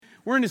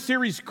We're in a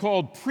series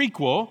called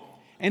Prequel,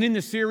 and in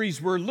the series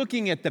we're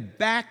looking at the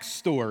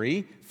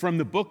backstory from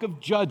the book of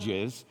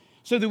Judges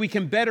so that we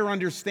can better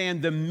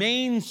understand the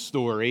main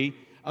story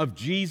of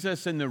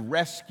Jesus and the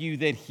rescue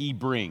that he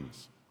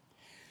brings.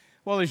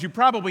 Well, as you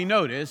probably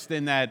noticed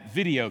in that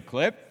video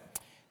clip,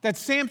 that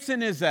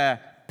Samson is a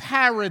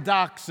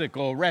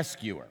paradoxical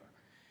rescuer.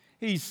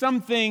 He does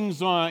some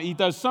things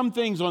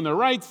on the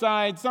right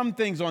side, some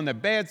things on the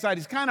bad side.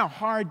 It's kind of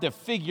hard to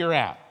figure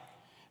out.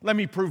 Let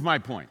me prove my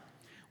point.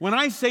 When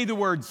I say the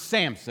word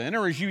Samson,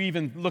 or as you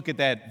even look at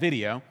that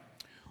video,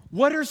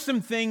 what are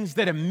some things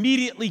that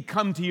immediately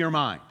come to your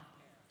mind?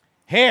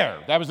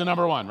 Hair, that was the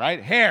number one,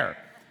 right? Hair,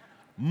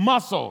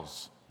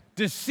 muscles,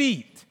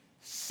 deceit,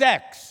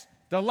 sex,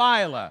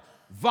 Delilah,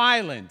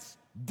 violence,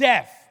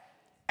 death,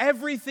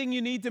 everything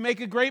you need to make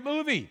a great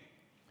movie.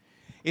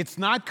 It's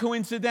not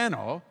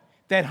coincidental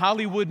that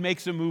Hollywood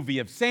makes a movie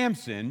of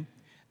Samson,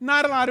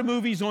 not a lot of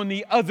movies on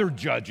the other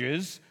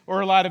judges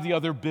or a lot of the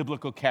other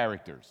biblical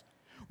characters.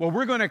 Well,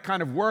 we're going to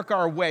kind of work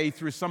our way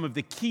through some of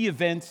the key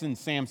events in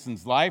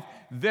Samson's life,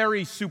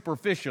 very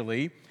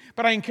superficially,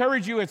 but I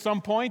encourage you at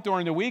some point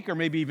during the week or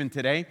maybe even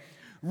today,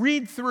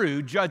 read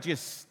through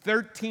Judges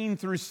 13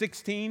 through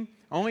 16,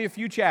 only a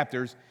few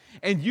chapters,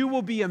 and you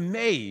will be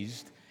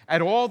amazed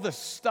at all the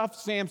stuff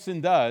Samson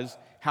does,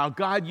 how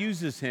God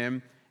uses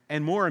him,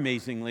 and more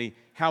amazingly,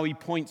 how he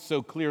points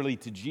so clearly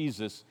to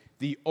Jesus,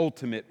 the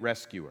ultimate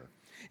rescuer.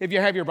 If you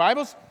have your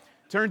Bibles,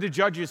 turn to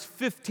Judges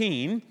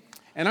 15,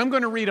 and I'm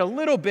going to read a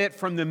little bit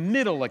from the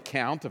middle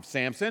account of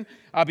Samson.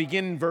 I'll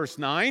begin in verse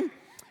 9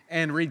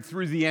 and read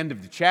through the end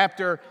of the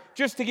chapter,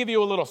 just to give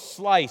you a little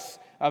slice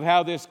of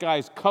how this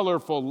guy's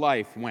colorful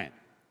life went.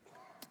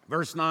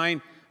 Verse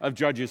 9 of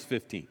Judges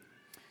 15.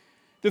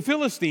 The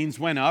Philistines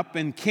went up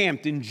and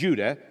camped in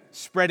Judah,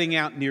 spreading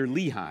out near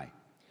Lehi.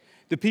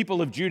 The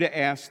people of Judah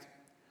asked,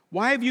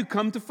 "Why have you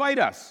come to fight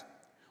us?"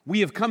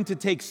 "We have come to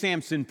take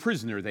Samson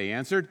prisoner," they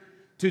answered,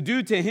 "to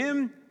do to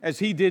him as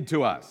he did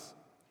to us."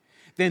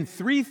 Then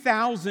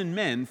 3,000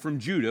 men from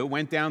Judah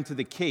went down to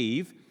the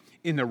cave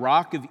in the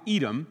rock of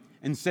Edom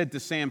and said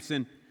to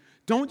Samson,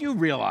 "Don't you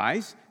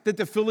realize that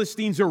the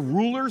Philistines are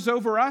rulers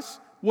over us?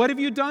 What have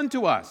you done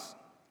to us?"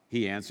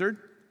 He answered,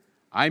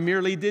 "I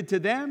merely did to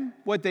them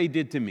what they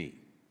did to me."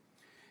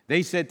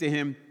 They said to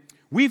him,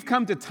 "We've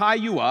come to tie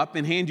you up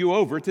and hand you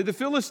over to the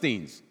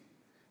Philistines."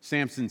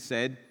 Samson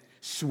said,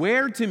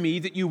 "Swear to me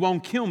that you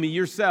won't kill me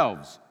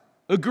yourselves."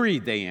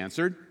 "Agreed," they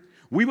answered.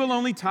 "We will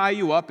only tie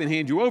you up and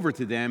hand you over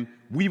to them.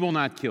 We will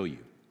not kill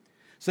you."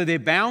 So they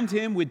bound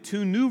him with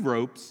 2 new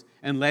ropes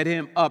and led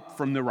him up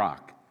from the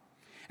rock.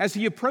 As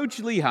he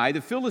approached Lehi,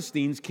 the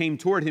Philistines came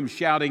toward him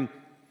shouting,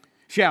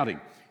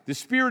 "The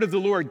Spirit of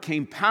the Lord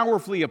came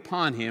powerfully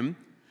upon him.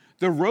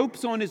 The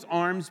ropes on his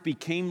arms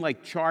became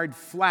like charred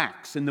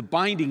flax, and the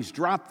bindings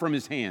dropped from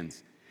his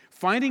hands.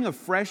 Finding a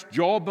fresh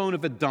jawbone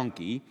of a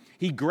donkey,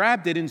 he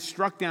grabbed it and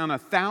struck down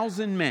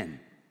 1,000 men.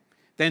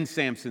 Then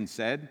Samson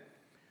said,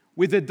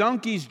 "With the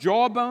donkey's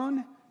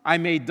jawbone, I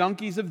made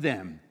donkeys of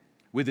them.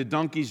 With the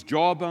donkey's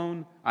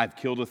jawbone, I've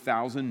killed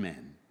 1,000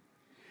 men."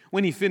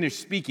 When he finished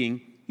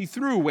speaking, he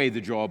threw away the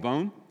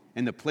jawbone,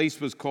 and the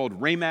place was called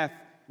Ramath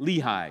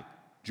Lehi,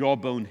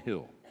 Jawbone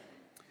Hill.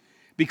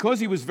 Because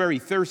he was very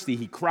thirsty,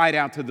 he cried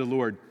out to the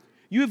Lord,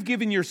 "You have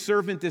given your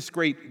servant this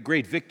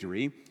great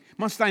victory.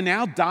 Must I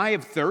now die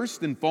of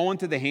thirst and fall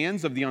into the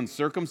hands of the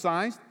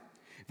uncircumcised?"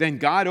 Then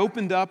God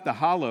opened up the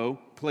hollow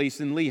place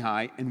in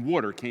Lehi, and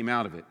water came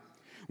out of it.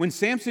 When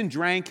Samson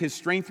drank, his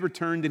strength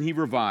returned, and he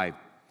revived.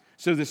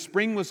 So the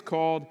spring was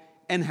called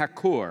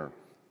En-Hakkore,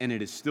 and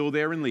it is still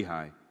there in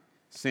Lehi.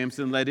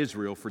 Samson led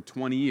Israel for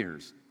 20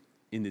 years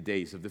in the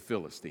days of the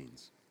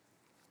Philistines.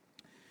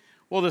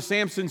 Well, the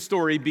Samson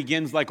story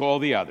begins like all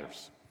the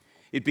others.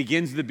 It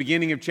begins at the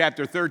beginning of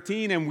chapter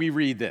 13, and we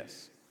read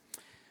this.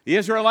 The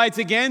Israelites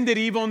again did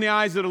evil in the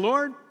eyes of the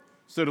Lord,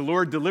 so the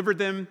Lord delivered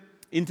them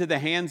into the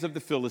hands of the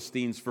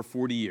Philistines for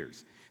 40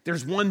 years.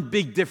 There's one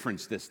big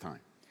difference this time.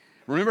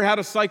 Remember how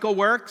the cycle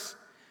works?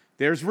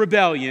 There's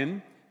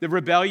rebellion. The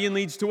rebellion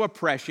leads to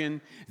oppression.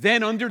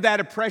 Then under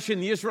that oppression,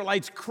 the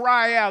Israelites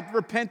cry out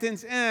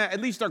repentance, at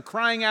least are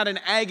crying out in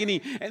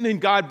agony, and then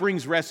God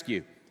brings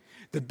rescue.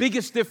 The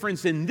biggest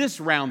difference in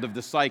this round of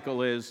the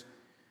cycle is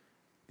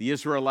the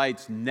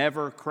Israelites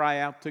never cry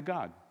out to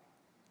God.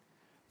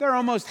 They're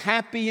almost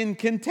happy and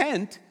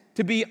content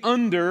to be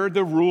under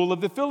the rule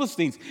of the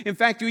Philistines. In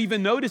fact, you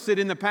even notice it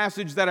in the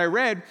passage that I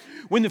read.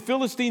 When the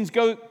Philistines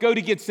go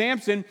to get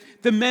Samson,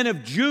 the men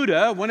of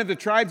Judah, one of the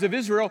tribes of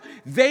Israel,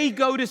 they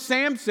go to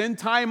Samson,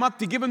 tie him up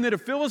to give him to the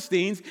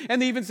Philistines,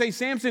 and they even say,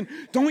 "Samson,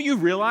 don't you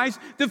realize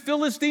the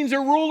Philistines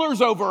are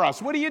rulers over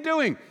us? What are you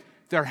doing?"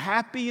 They're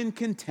happy and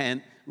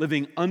content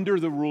living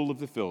under the rule of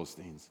the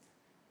Philistines.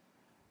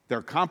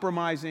 They're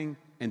compromising,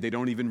 and they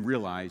don't even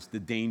realize the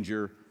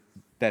danger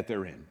that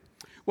they're in.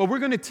 Well, we're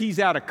going to tease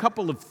out a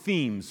couple of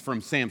themes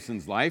from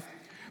Samson's life.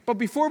 But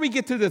before we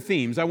get to the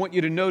themes, I want you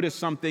to notice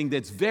something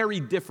that's very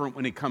different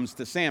when it comes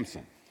to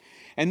Samson.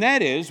 And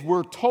that is,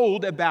 we're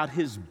told about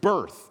his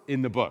birth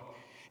in the book.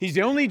 He's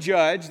the only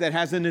judge that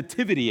has a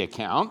nativity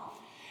account.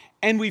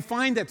 And we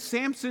find that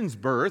Samson's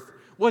birth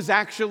was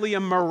actually a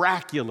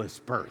miraculous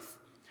birth.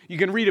 You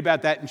can read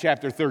about that in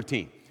chapter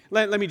 13.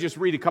 Let me just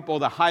read a couple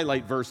of the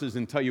highlight verses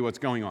and tell you what's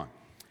going on.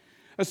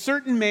 A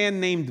certain man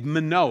named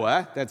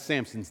Manoah, that's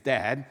Samson's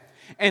dad,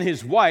 and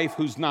his wife,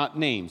 who's not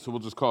named, so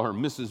we'll just call her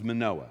Mrs.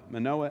 Manoah.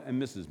 Manoah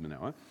and Mrs.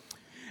 Manoah.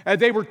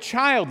 They were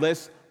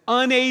childless,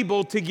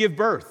 unable to give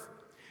birth.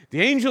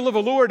 The angel of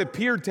the Lord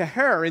appeared to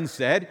her and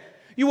said,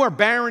 "You are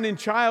barren and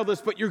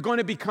childless, but you're going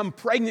to become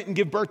pregnant and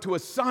give birth to a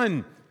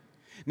son.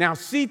 Now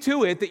see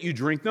to it that you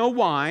drink no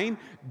wine,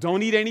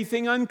 don't eat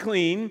anything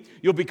unclean.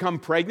 You'll become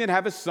pregnant,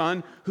 have a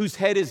son whose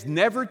head is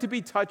never to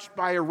be touched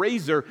by a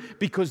razor,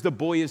 because the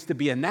boy is to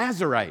be a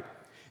Nazirite,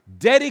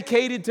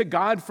 dedicated to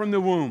God from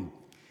the womb.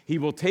 He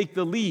will take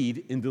the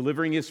lead in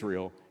delivering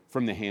Israel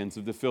from the hands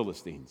of the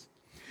Philistines."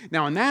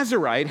 Now, a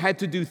Nazirite had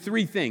to do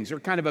three things, or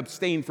kind of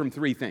abstain from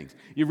three things.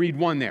 You read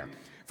one there.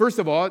 First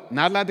of all,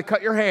 not allowed to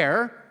cut your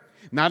hair,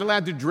 not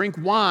allowed to drink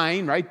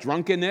wine, right?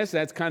 Drunkenness,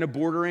 that's kind of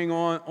bordering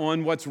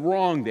on what's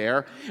wrong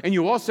there. And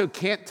you also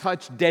can't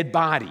touch dead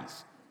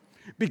bodies,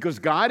 because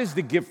God is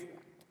the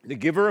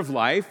giver of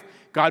life.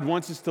 God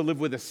wants us to live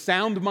with a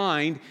sound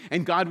mind,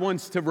 and God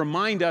wants to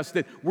remind us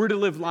that we're to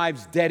live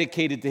lives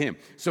dedicated to Him.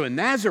 So a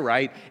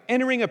Nazirite,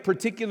 entering a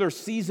particular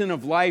season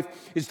of life,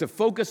 is to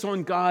focus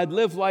on God,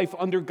 live life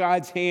under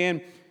God's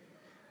hand.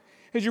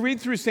 As you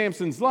read through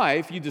Samson's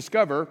life, you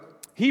discover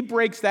he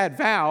breaks that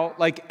vow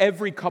like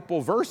every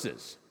couple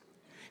verses.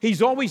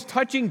 He's always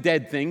touching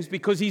dead things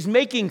because he's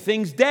making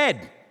things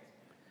dead.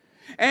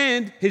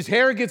 And his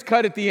hair gets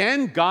cut at the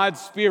end,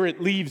 God's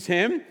Spirit leaves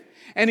him.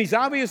 And he's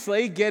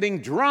obviously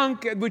getting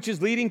drunk, which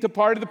is leading to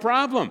part of the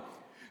problem.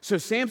 So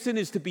Samson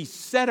is to be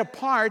set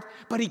apart,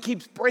 but he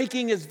keeps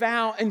breaking his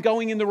vow and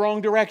going in the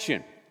wrong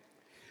direction.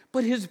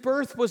 But his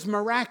birth was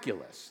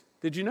miraculous.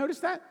 Did you notice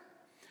that?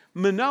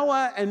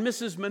 Manoah and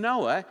Mrs.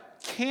 Manoah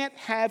can't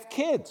have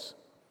kids.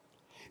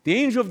 The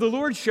angel of the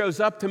Lord shows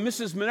up to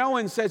Mrs. Manoah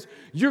and says,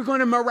 "You're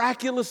going to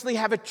miraculously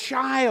have a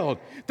child.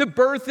 The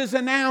birth is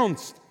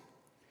announced."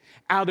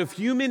 Out of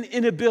human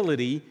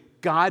inability,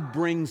 God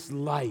brings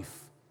life.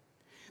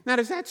 Now,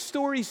 does that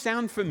story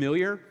sound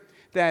familiar?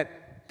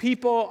 That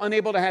people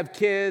unable to have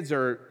kids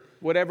or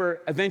whatever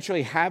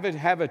eventually have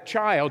a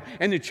child,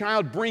 and the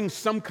child brings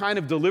some kind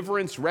of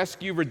deliverance,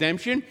 rescue,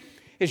 redemption?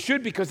 It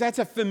should, because that's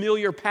a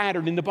familiar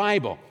pattern in the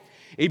Bible.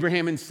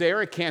 Abraham and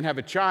Sarah can't have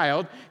a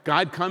child.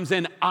 God comes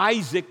and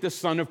Isaac, the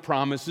son of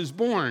promise, is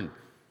born.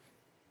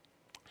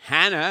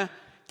 Hannah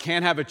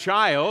can't have a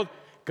child.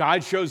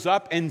 God shows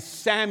up and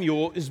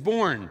Samuel is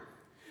born.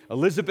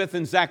 Elizabeth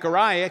and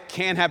Zechariah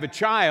can't have a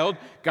child.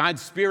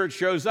 God's Spirit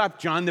shows up.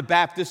 John the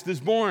Baptist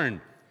is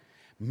born.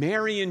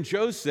 Mary and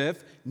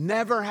Joseph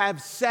never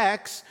have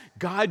sex.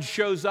 God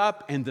shows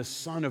up and the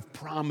Son of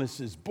Promise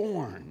is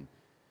born.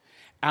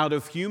 Out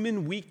of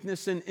human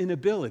weakness and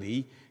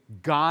inability,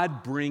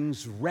 God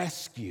brings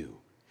rescue.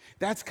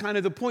 That's kind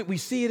of the point. We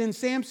see it in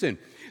Samson.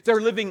 They're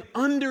living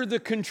under the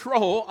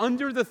control,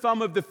 under the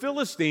thumb of the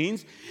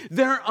Philistines.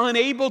 They're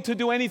unable to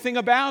do anything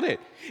about it.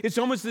 It's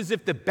almost as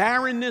if the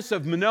barrenness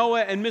of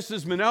Manoah and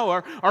Mrs.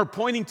 Manoah are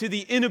pointing to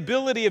the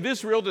inability of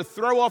Israel to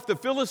throw off the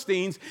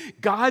Philistines.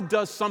 God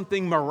does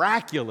something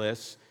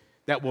miraculous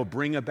that will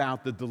bring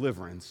about the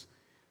deliverance.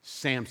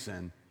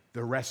 Samson,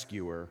 the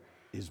rescuer,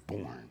 is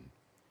born.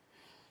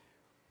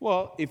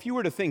 Well, if you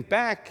were to think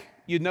back,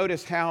 you'd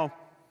notice how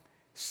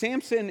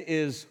Samson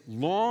is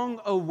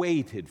long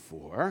awaited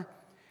for,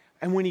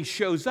 and when he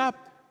shows up,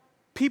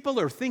 people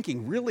are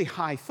thinking really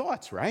high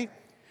thoughts, right?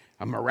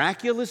 A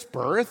miraculous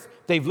birth.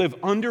 They've lived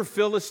under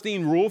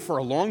Philistine rule for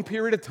a long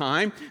period of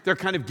time. They're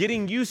kind of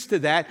getting used to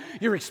that.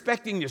 You're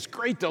expecting this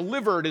great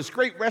deliverer, this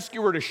great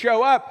rescuer to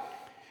show up.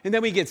 And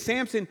then we get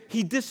Samson.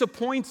 He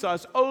disappoints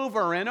us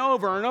over and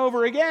over and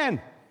over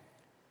again.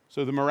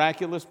 So the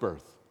miraculous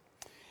birth.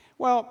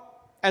 Well,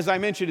 as I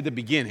mentioned at the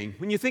beginning,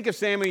 when you think of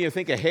Samuel, you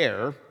think of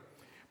hair,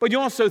 but you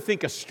also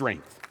think of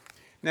strength.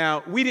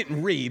 Now, we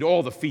didn't read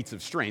all the feats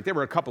of strength. There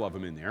were a couple of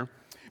them in there.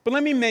 But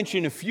let me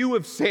mention a few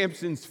of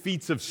Samson's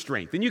feats of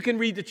strength. And you can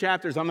read the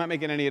chapters. I'm not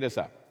making any of this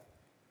up.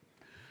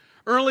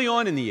 Early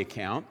on in the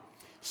account,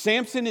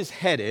 Samson is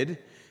headed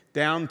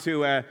down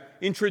to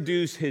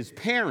introduce his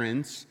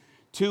parents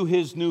to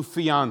his new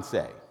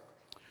fiancée,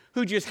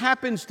 who just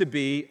happens to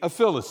be a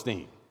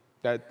Philistine.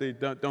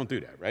 Don't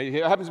do that, right? He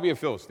happens to be a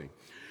Philistine.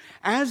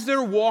 As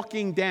they're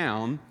walking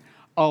down,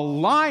 a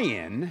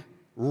lion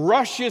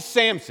rushes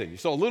Samson. You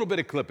saw a little bit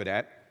of clip of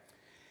that.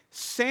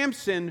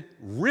 Samson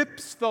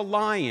rips the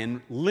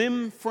lion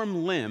limb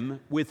from limb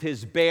with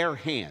his bare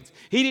hands.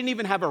 He didn't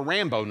even have a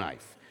Rambo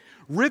knife.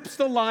 Rips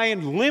the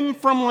lion limb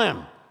from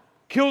limb.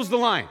 Kills the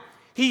lion.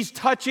 He's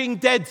touching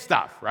dead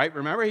stuff, right?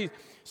 Remember?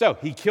 So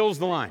he kills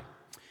the lion.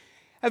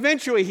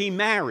 Eventually, he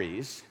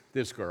marries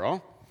this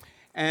girl,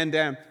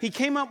 and he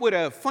came up with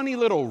a funny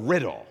little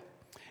riddle.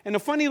 And the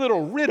funny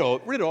little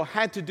riddle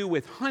had to do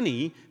with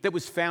honey that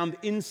was found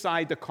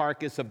inside the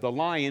carcass of the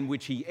lion,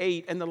 which he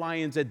ate, and the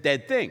lion's a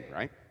dead thing,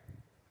 right?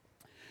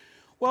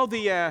 Well,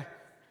 the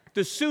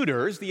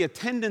suitors, the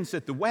attendants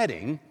at the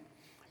wedding,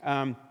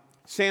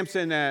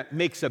 Samson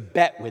makes a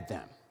bet with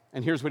them.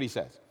 And here's what he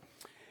says.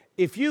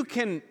 If you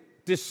can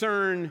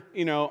discern,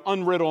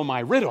 unriddle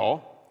my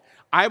riddle,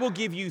 I will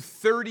give you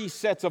 30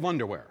 sets of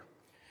underwear.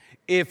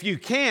 If you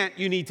can't,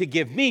 you need to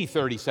give me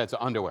 30 sets of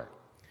underwear.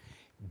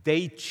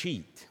 They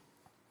cheat.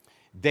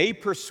 They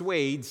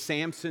persuade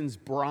Samson's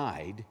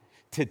bride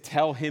to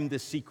tell him the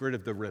secret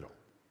of the riddle.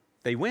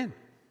 They win.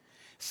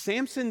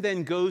 Samson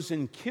then goes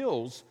and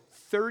kills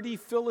 30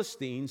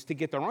 Philistines to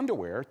get their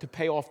underwear to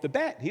pay off the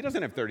bet. He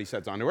doesn't have 30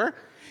 sets of underwear.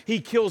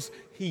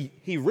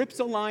 He rips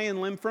a lion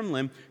limb from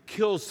limb,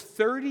 kills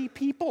 30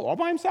 people all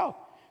by himself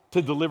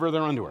to deliver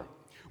their underwear.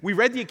 We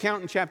read the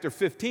account in chapter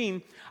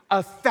 15.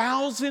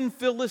 1,000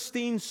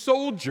 Philistine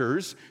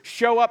soldiers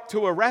show up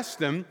to arrest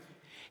him.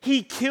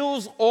 He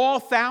kills all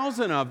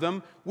 1,000 of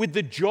them with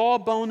the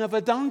jawbone of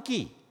a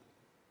donkey.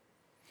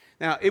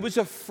 Now, it was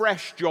a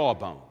fresh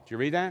jawbone. Did you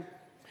read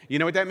that? You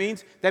know what that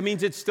means? That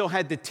means it still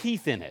had the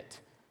teeth in it.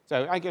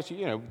 So I guess,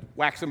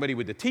 whack somebody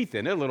with the teeth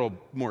in it, a little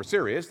more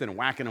serious than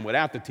whacking them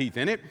without the teeth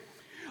in it.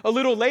 A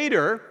little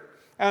later,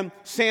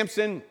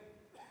 Samson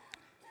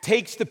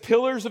takes the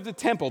pillars of the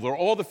temple.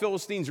 All the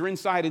Philistines are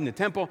inside in the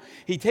temple.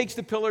 He takes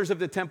the pillars of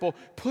the temple,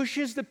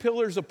 pushes the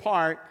pillars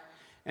apart,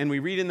 and we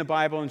read in the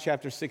Bible in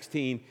chapter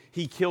 16,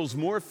 he kills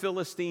more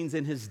Philistines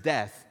in his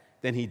death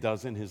than he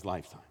does in his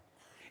lifetime.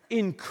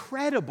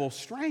 Incredible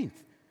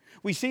strength.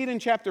 We see it in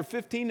chapter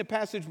 15, the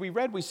passage we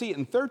read. We see it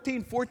in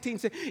 13, 14.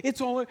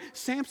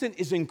 Samson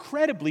is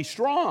incredibly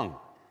strong.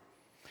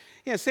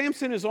 Yeah,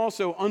 Samson is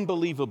also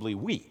unbelievably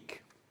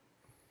weak.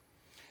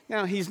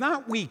 Now, he's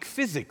not weak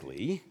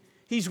physically.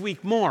 He's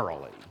weak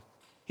morally.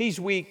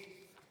 He's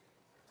weak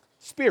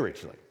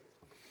spiritually.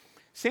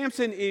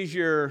 Samson is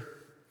your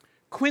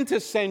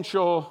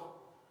quintessential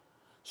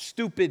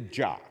stupid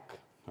jock,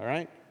 all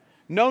right?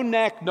 No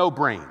neck, no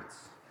brains.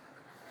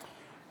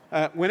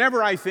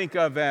 Whenever I think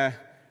of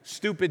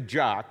stupid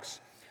jocks,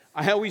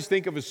 I always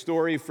think of a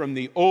story from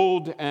the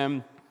old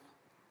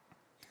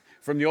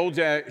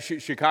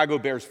Chicago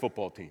Bears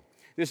football team.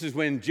 This is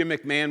when Jim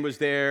McMahon was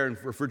there and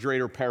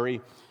Refrigerator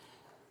Perry.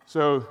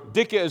 So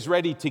Ditka is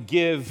ready to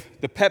give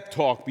the pep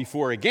talk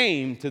before a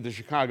game to the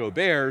Chicago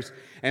Bears,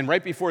 and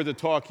right before the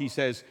talk he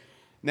says,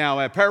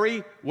 now,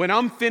 Perry, when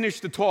I'm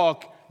finished the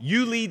talk,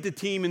 you lead the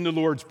team in the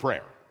Lord's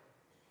Prayer.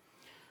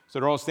 So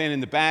they're all standing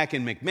in the back,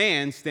 and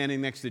McMahon,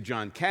 standing next to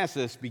John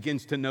Cassis,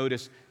 begins to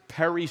notice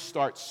Perry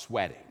starts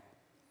sweating.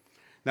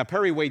 Now,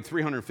 Perry weighed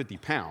 350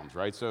 pounds,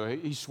 right? So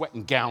he's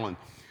sweating gallons.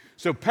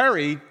 So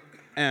Perry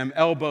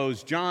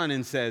elbows John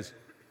and says,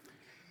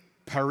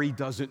 Perry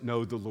doesn't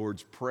know the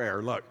Lord's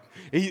Prayer. Look,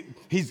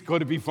 he's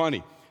going to be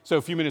funny. So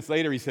a few minutes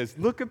later, he says,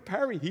 look at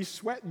Perry. He's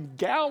sweating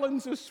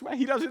gallons of sweat.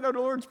 He doesn't know the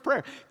Lord's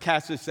Prayer.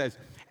 Cassis says,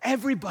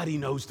 everybody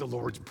knows the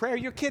Lord's Prayer.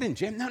 You're kidding,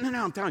 Jim. No,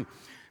 I'm telling you.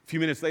 A few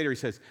minutes later, he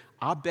says,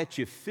 I'll bet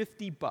you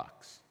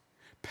 $50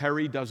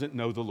 Perry doesn't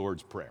know the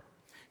Lord's Prayer.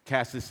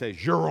 Cassis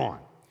says, you're on.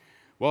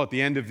 Well, at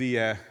the end of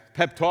the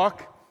pep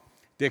talk,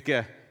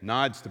 Ditka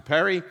nods to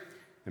Perry,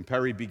 and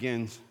Perry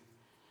begins,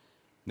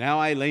 now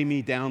I lay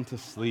me down to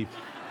sleep.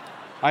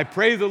 I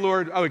pray the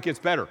Lord, it gets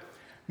better.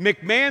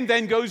 McMahon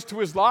then goes to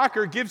his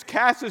locker, gives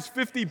Cassis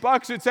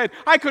 $50 and said,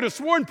 I could have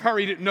sworn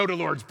Perry didn't know the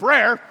Lord's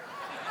Prayer.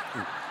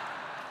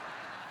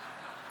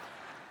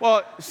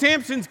 Well,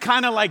 Samson's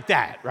kind of like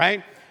that,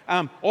 right?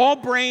 All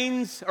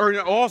brains, or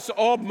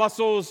all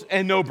muscles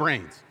and no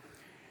brains.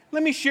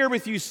 Let me share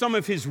with you some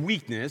of his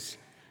weakness.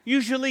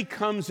 Usually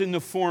comes in the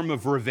form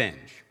of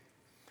revenge.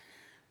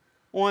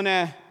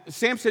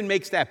 Samson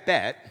makes that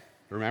bet,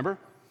 remember?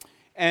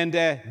 And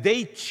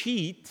they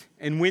cheat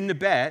and win the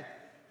bet.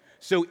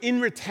 So in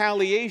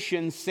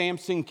retaliation,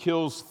 Samson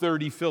kills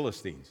 30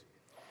 Philistines.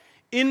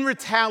 In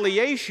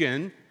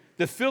retaliation,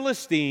 the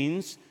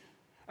Philistines,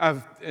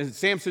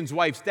 Samson's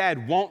wife's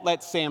dad, won't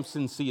let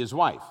Samson see his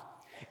wife.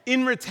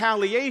 In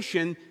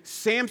retaliation,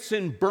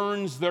 Samson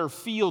burns their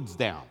fields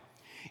down.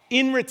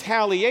 In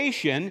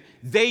retaliation,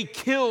 they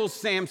kill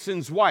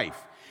Samson's wife.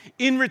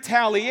 In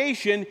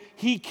retaliation,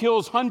 he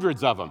kills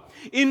hundreds of them.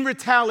 In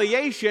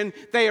retaliation,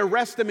 they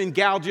arrest him and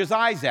gouge his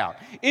eyes out.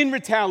 In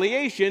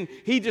retaliation,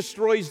 he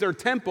destroys their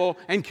temple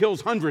and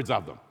kills hundreds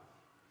of them.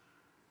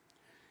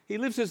 He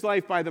lives his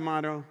life by the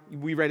motto,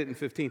 we read it in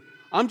 15,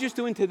 I'm just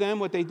doing to them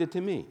what they did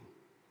to me.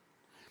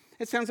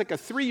 It sounds like a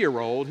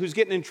 3-year-old who's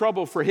getting in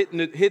trouble for hitting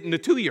the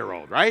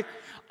 2-year-old, right?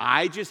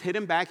 I just hit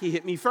him back, he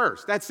hit me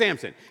first. That's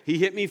Samson. He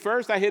hit me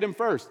first, I hit him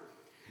first.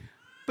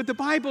 But the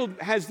Bible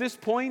has this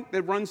point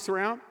that runs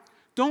throughout.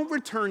 Don't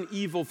return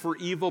evil for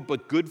evil,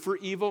 but good for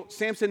evil.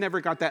 Samson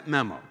never got that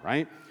memo,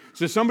 right?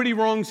 So somebody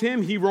wrongs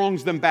him, he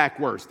wrongs them back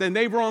worse. Then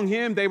they wrong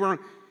him, they wrong.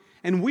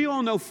 And we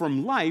all know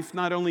from life,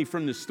 not only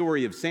from the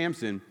story of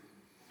Samson,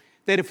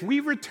 that if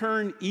we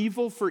return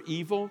evil for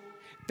evil,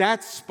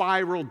 that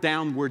spiral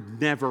downward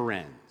never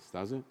ends,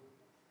 does it?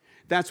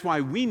 That's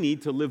why we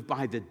need to live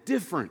by the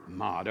different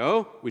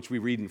motto, which we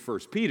read in 1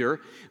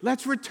 Peter.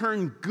 Let's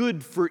return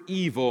good for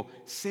evil.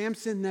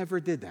 Samson never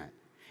did that.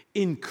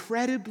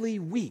 Incredibly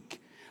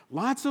weak.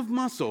 Lots of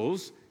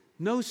muscles,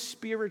 no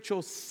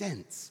spiritual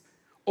sense.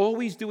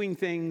 Always doing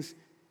things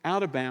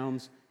out of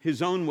bounds,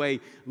 his own way,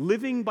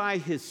 living by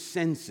his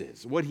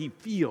senses, what he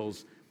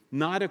feels,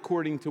 not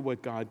according to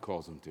what God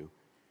calls him to.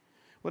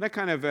 Well, that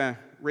kind of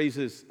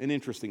raises an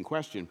interesting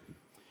question.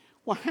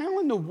 Well, how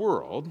in the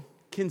world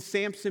can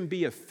Samson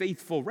be a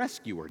faithful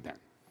rescuer then?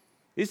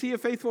 Is he a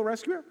faithful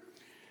rescuer?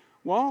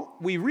 Well,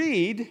 we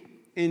read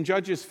in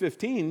Judges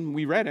 15,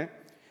 we read it,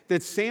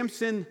 that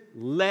Samson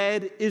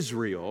led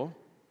Israel.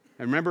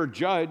 And remember,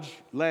 judge,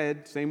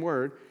 led, same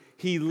word.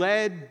 He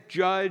led,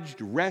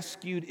 judged,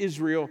 rescued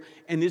Israel,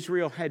 and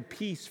Israel had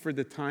peace for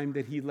the time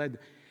that he led.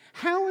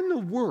 How in the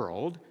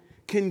world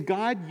can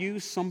God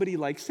use somebody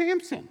like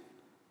Samson?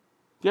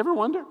 Do you ever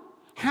wonder?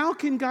 How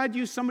can God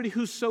use somebody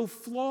who's so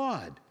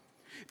flawed?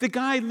 The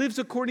guy lives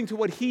according to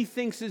what he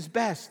thinks is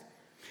best.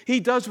 He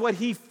does what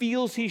he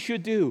feels he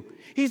should do.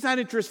 He's not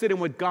interested in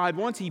what God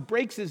wants. He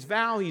breaks his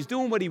vow. He's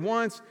doing what he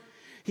wants.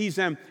 He's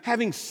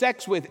having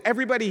sex with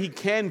everybody he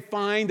can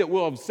find that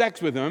will have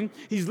sex with him.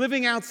 He's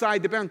living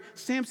outside the bounds.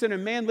 Samson, a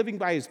man living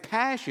by his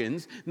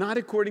passions, not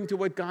according to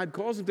what God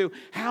calls him to.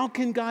 How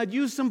can God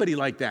use somebody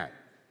like that?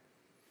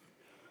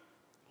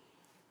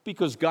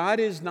 Because God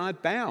is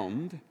not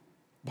bound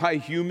by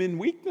human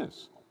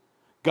weakness.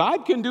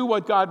 God can do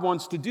what God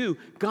wants to do.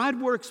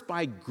 God works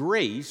by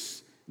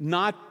grace,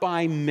 not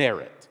by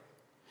merit.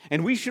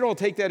 And we should all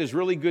take that as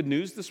really good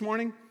news this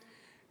morning,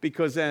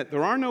 because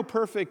there are no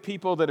perfect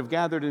people that have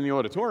gathered in the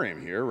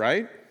auditorium here,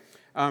 right?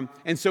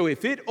 And so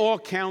if it all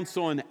counts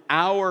on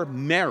our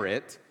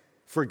merit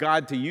for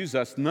God to use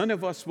us, none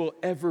of us will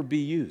ever be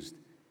used.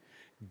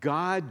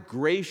 God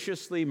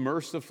graciously,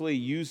 mercifully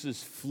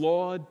uses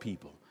flawed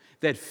people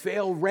that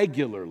fail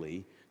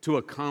regularly to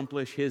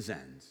accomplish his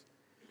ends.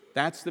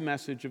 That's the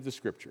message of the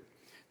Scripture.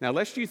 Now,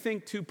 lest you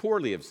think too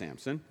poorly of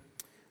Samson,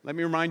 let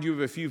me remind you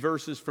of a few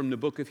verses from the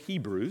book of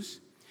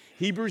Hebrews.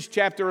 Hebrews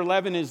chapter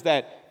 11 is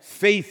that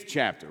faith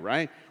chapter,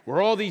 right?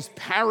 Where all these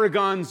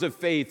paragons of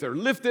faith are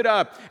lifted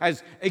up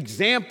as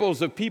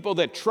examples of people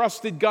that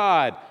trusted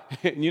God.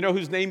 And you know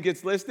whose name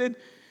gets listed?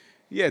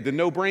 Yeah, the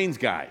no-brains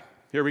guy.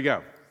 Here we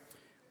go.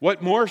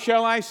 What more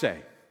shall I say?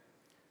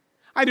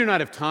 I do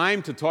not have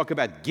time to talk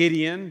about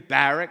Gideon,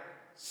 Barak,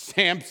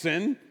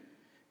 Samson,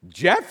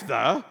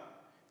 Jephthah,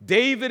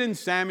 David and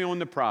Samuel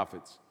and the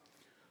prophets,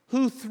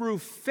 who through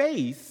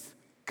faith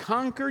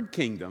conquered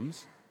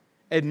kingdoms,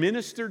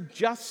 administered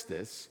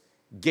justice,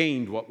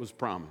 gained what was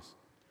promised,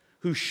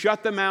 who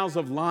shut the mouths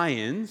of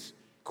lions,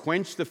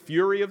 quenched the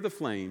fury of the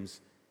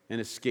flames, and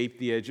escaped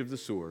the edge of the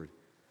sword,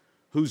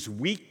 whose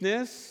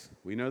weakness,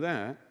 we know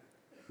that,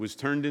 was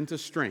turned into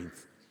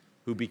strength,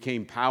 who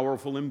became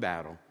powerful in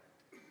battle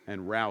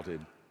and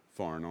routed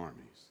foreign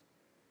armies.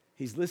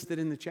 He's listed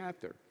in the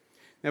chapter.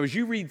 Now, as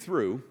you read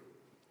through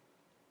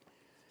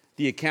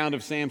the account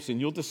of Samson,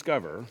 you'll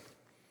discover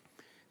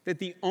that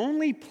the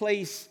only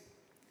place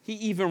he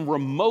even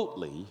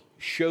remotely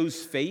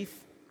shows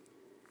faith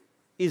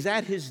is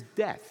at his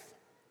death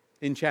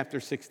in chapter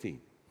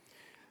 16.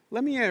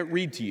 Let me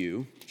read to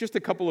you just a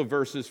couple of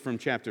verses from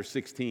chapter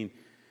 16.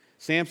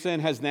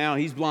 Samson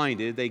he's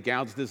blinded. They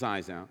gouged his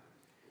eyes out.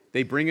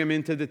 They bring him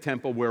into the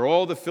temple where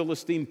all the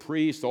Philistine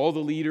priests, all the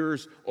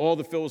leaders, all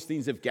the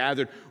Philistines have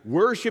gathered,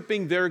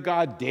 worshiping their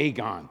god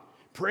Dagon,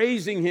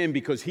 praising him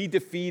because he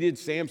defeated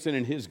Samson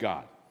and his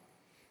God.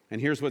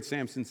 And here's what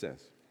Samson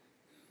says.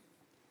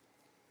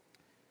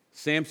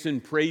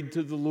 Samson prayed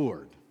to the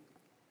Lord,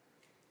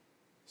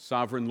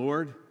 Sovereign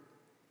Lord,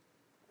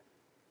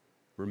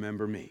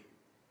 remember me.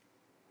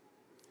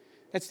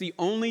 That's the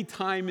only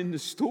time in the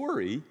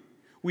story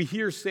we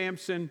hear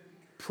Samson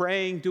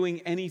praying,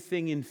 doing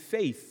anything in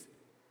faith,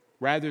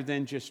 rather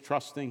than just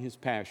trusting his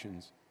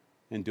passions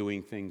and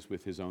doing things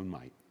with his own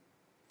might.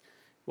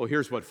 Well,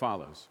 here's what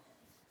follows.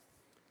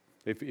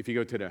 If you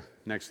go to the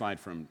next slide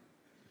from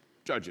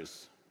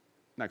Judges,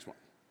 next one.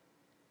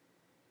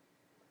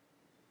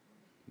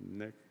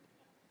 Next.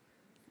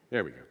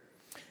 There we go.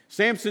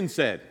 Samson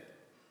said,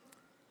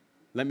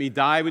 "Let me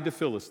die with the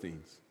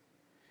Philistines."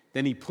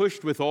 Then he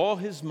pushed with all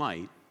his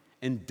might,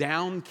 and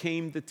down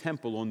came the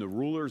temple on the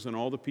rulers and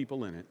all the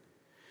people in it.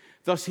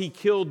 Thus he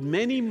killed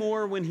many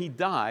more when he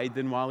died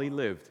than while he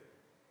lived.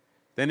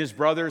 Then his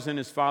brothers and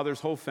his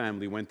father's whole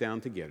family went down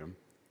to get him.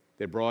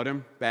 They brought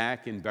him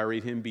back and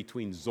buried him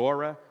between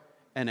Zorah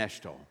and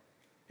Eshtaol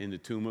in the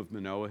tomb of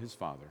Manoah, his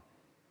father.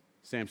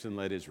 Samson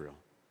led Israel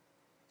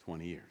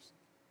 20 years.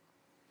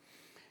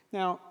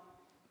 Now,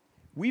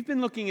 we've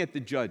been looking at the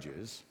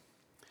Judges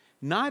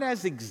not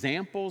as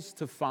examples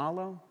to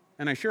follow,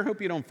 and I sure hope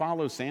you don't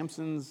follow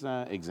Samson's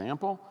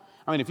example.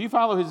 I mean, if you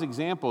follow his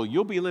example,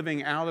 you'll be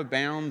living out of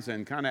bounds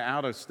and kind of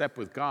out of step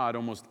with God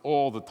almost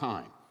all the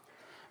time.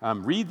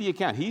 Read the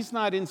account. He's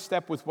not in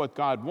step with what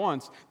God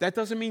wants. That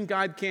doesn't mean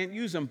God can't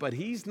use him, but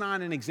he's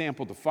not an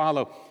example to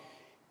follow.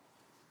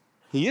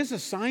 He is a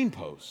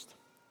signpost,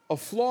 a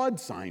flawed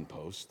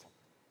signpost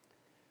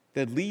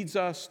that leads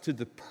us to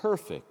the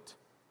perfect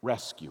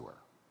rescuer.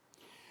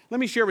 Let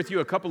me share with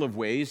you a couple of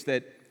ways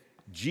that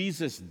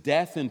Jesus'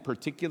 death in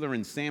particular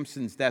and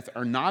Samson's death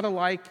are not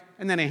alike,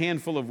 and then a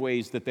handful of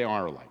ways that they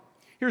are alike.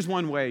 Here's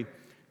one way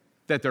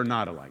that they're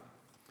not alike.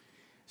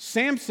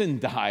 Samson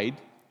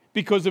died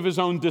because of his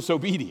own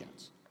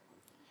disobedience.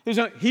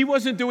 He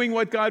wasn't doing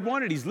what God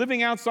wanted. He's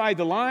living outside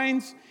the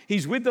lines.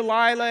 He's with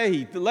Delilah.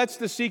 He lets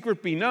the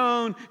secret be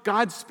known.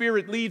 God's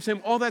spirit leaves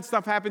him. All that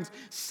stuff happens.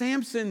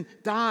 Samson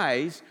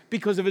dies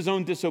because of his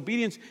own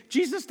disobedience.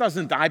 Jesus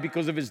doesn't die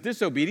because of his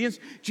disobedience.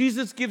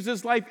 Jesus gives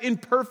his life in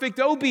perfect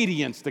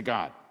obedience to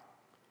God.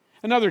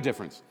 Another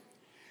difference.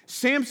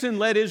 Samson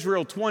led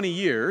Israel 20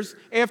 years.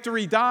 After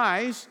he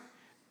dies,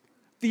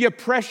 the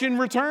oppression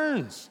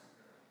returns.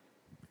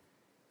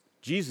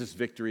 Jesus'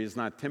 victory is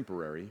not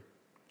temporary.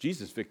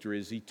 Jesus' victory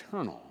is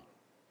eternal.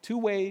 Two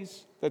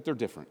ways that they're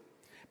different.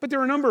 But there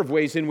are a number of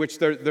ways in which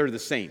they're the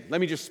same. Let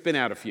me just spin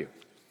out a few.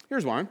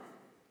 Here's one.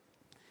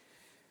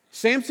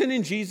 Samson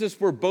and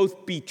Jesus were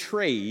both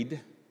betrayed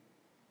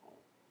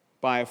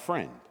by a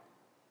friend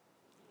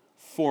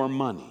for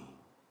money.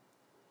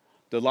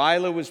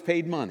 Delilah was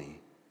paid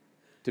money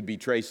to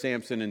betray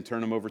Samson and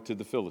turn him over to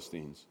the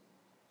Philistines.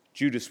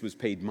 Judas was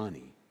paid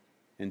money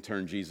and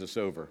turned Jesus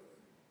over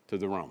to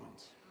the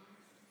Romans.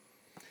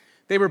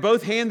 They were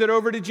both handed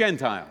over to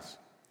Gentiles.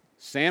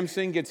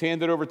 Samson gets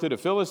handed over to the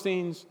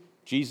Philistines.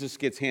 Jesus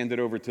gets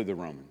handed over to the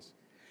Romans.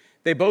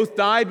 They both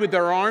died with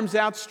their arms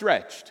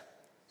outstretched.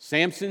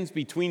 Samson's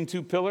between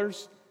two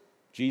pillars.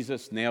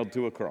 Jesus nailed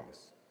to a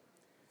cross.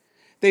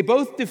 They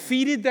both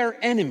defeated their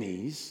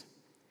enemies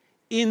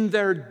in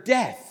their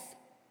death.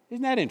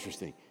 Isn't that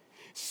interesting?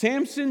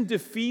 Samson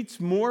defeats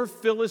more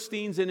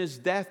Philistines in his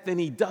death than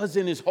he does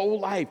in his whole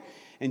life.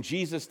 And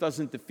Jesus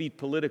doesn't defeat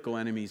political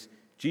enemies.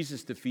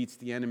 Jesus defeats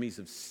the enemies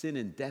of sin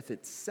and death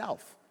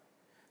itself,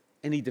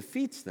 and he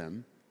defeats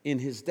them in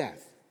his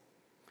death.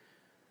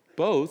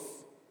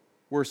 Both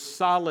were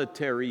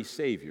solitary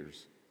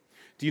saviors.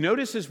 Do you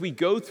notice as we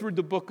go through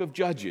the book of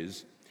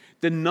Judges,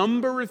 the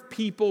number of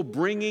people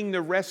bringing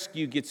the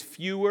rescue gets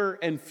fewer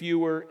and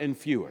fewer and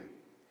fewer?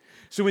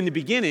 So in the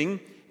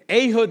beginning,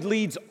 Ehud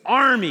leads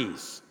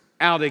armies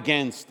out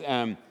against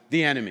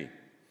the enemy.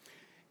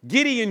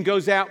 Gideon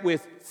goes out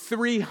with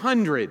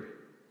 300.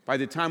 By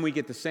the time we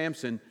get to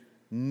Samson,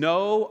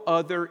 no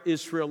other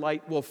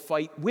Israelite will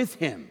fight with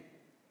him.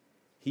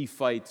 He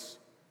fights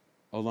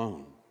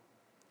alone.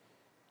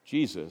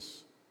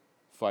 Jesus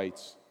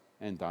fights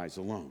and dies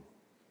alone.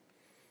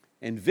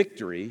 And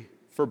victory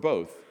for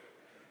both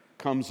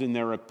comes in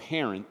their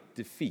apparent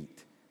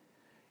defeat.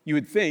 You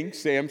would think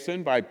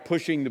Samson, by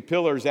pushing the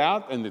pillars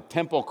out and the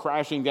temple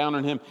crashing down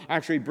on him,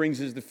 actually brings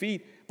his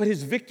defeat. But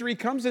his victory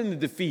comes in the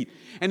defeat.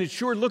 And it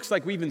sure looks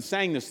like, we even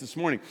sang this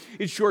morning,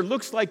 it sure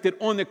looks like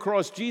that on the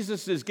cross,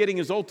 Jesus is getting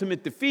his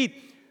ultimate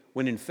defeat,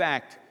 when in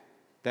fact,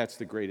 that's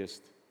the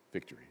greatest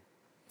victory.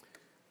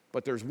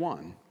 But there's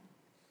one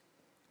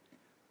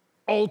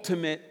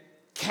ultimate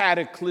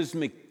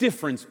cataclysmic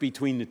difference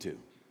between the two.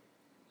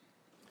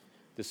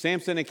 The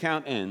Samson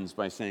account ends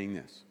by saying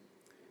this.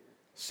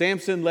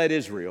 Samson led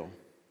Israel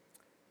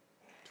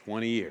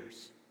 20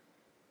 years.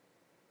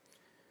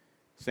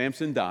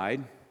 Samson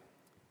died.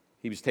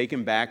 He was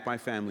taken back by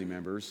family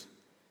members,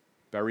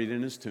 buried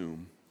in his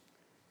tomb,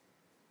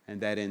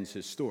 and that ends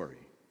his story.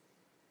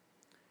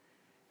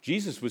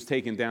 Jesus was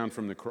taken down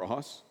from the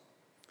cross.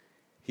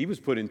 He was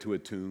put into a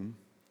tomb,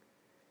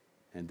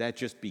 and that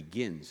just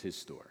begins his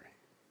story.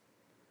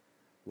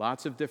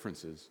 Lots of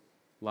differences,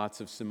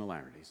 lots of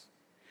similarities.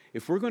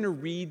 If we're going to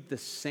read the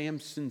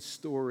Samson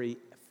story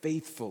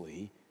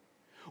faithfully,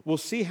 we'll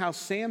see how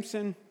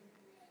Samson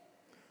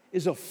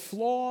is a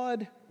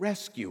flawed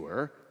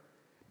rescuer,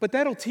 but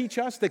that'll teach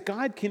us that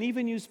God can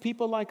even use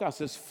people like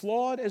us, as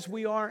flawed as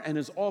we are and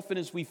as often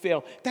as we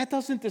fail. That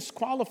doesn't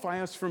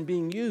disqualify us from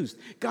being used.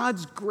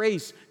 God's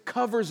grace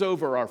covers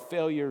over our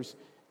failures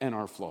and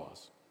our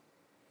flaws.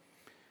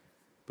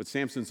 But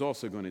Samson's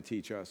also going to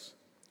teach us,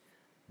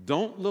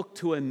 don't look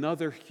to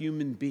another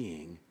human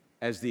being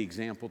as the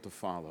example to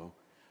follow.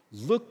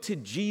 Look to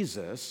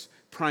Jesus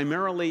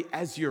primarily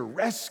as your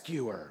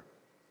rescuer.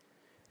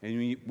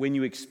 And when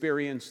you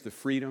experience the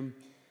freedom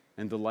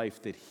and the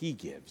life that he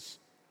gives,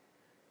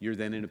 you're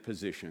then in a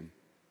position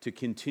to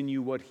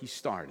continue what he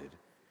started,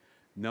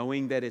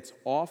 knowing that it's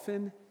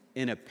often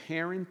in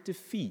apparent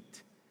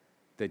defeat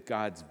that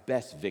God's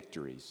best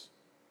victories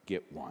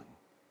get won.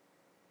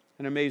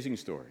 An amazing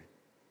story.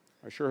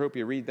 I sure hope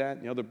you read that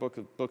in the other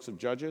books of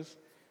Judges.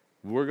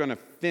 We're going to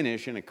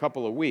finish in a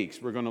couple of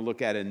weeks. We're going to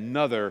look at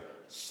another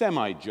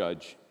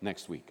semi-judge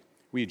next week.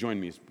 Will you join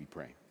me as we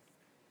pray?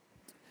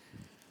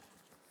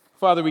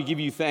 Father, we give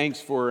you thanks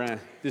for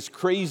this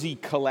crazy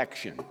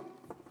collection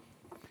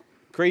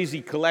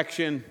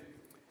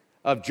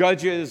of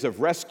judges, of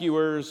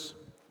rescuers,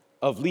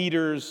 of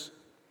leaders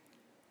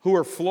who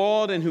are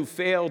flawed and who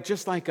fail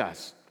just like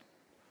us,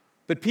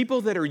 but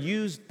people that are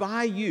used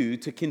by you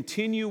to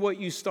continue what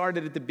you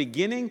started at the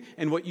beginning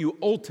and what you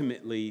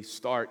ultimately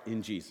start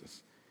in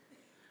Jesus.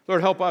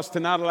 Lord, help us to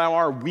not allow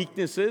our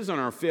weaknesses and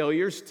our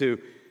failures to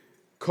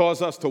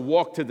cause us to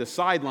walk to the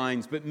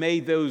sidelines, but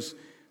may those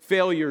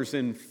failures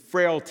and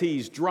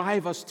frailties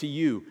drive us to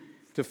you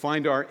to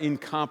find our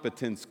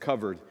incompetence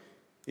covered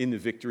in the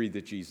victory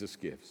that Jesus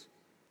gives.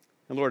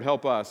 And Lord,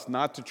 help us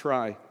not to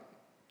try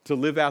to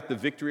live out the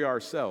victory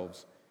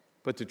ourselves,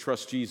 but to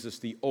trust Jesus,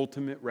 the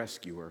ultimate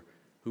rescuer,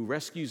 who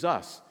rescues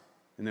us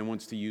and then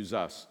wants to use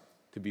us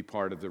to be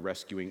part of the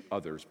rescuing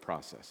others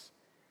process.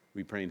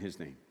 We pray in his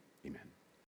name. Amen.